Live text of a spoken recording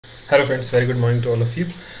Hello friends, very good morning to all of you.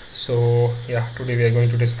 So yeah, today we are going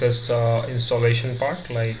to discuss installation part.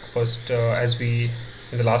 Like first, as we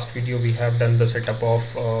in the last video we have done the setup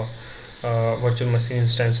of virtual machine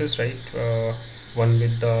instances, right? One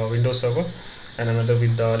with the Windows server and another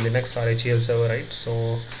with the Linux RHEL server, right?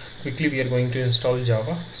 So quickly we are going to install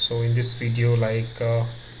Java. So in this video,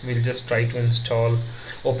 we'll just try to install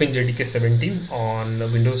OpenJDK-17 on the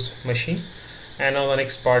Windows machine, and on the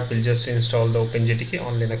next part we'll just install the OpenJDK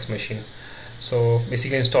on Linux machine. So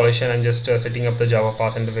basically installation and just setting up the Java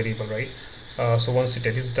path and the variable, right? So once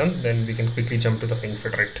it is done, then we can quickly jump to the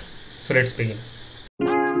PingFederate. So let's begin.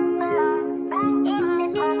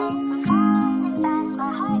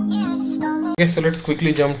 Okay, so let's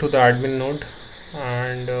quickly jump to the admin node,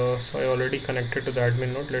 and so I already connected to the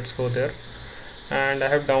admin node. Let's go there. And I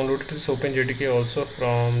have downloaded this OpenJDK also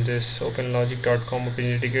from this openlogic.com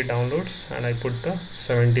OpenJDK downloads, and I put the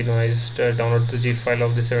 17 when I just download the zip file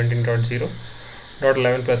of the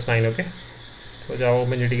 17.0.11 plus 9. Okay, so Java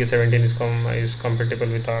OpenJDK 17 is compatible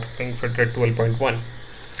with our PingFederate 12.1.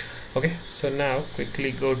 Okay, so now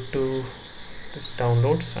quickly go to this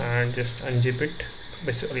downloads and just unzip it,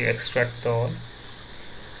 basically extract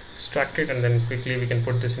it, and then quickly we can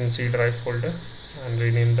put this in C drive folder and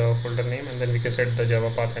rename the folder name, and then we can set the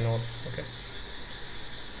Java path and all. Okay,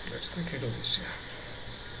 so let's quickly do this.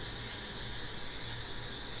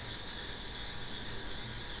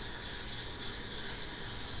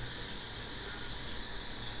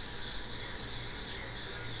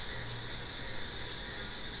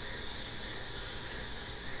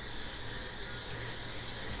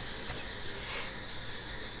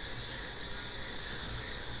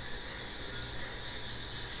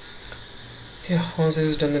 Once this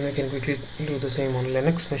is done, then we can quickly do the same on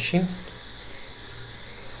Linux machine.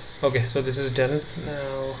 Okay, so this is done.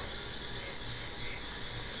 Now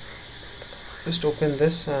just open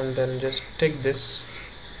this and then just take this,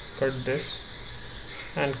 cut this,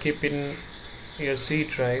 and keep in your C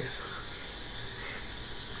drive.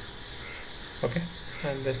 Okay,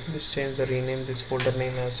 and then just change the rename this folder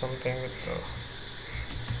name as something with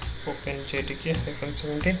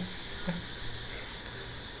OpenJDK-17.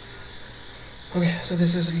 Okay, so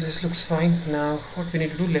this looks fine. Now what we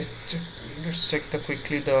need to do, let's check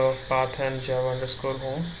quickly the path and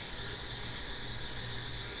java_home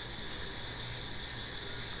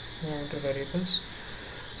the variables.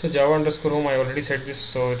 So java_home, I already set this,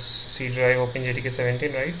 so it's C drive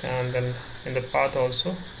OpenJDK-17, right? And then in the path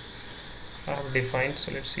also I have defined,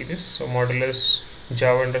 so let's see this. So modulus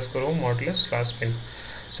java_home modulus /bin.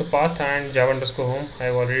 So path and java_home I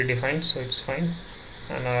have already defined, so it's fine.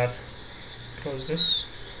 And close this.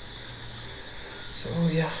 So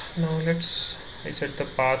yeah, now let's reset the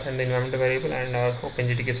path and the environment variable, and our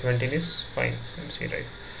OpenJDK-17 is fine. Let's see, right?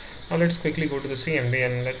 Now let's quickly go to the CMD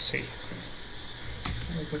and let's see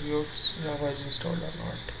whether Java is installed or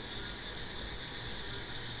not.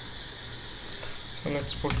 So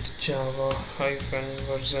let's put Java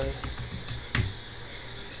 -version.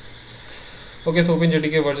 Okay, so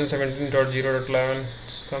OpenJDK version 17.0.11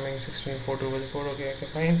 is coming 16.4.2.4. Okay,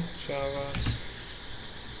 fine. Java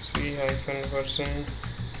C-version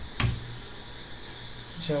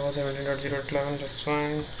Java 17.0.11, that's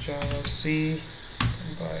fine. Java C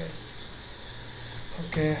compile.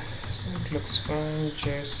 Okay, so it looks fine.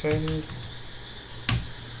 JSL.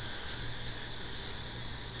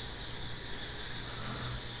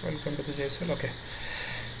 Welcome to the JSL. Okay.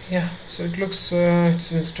 Yeah, so it looks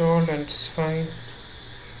it's installed and it's fine.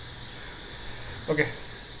 Okay,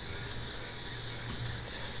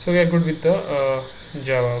 so we are good with the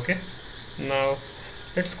Java. Okay, now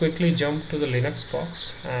let's quickly jump to the Linux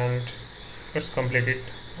box and let's complete it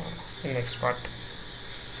in next part.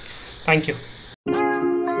 Thank you.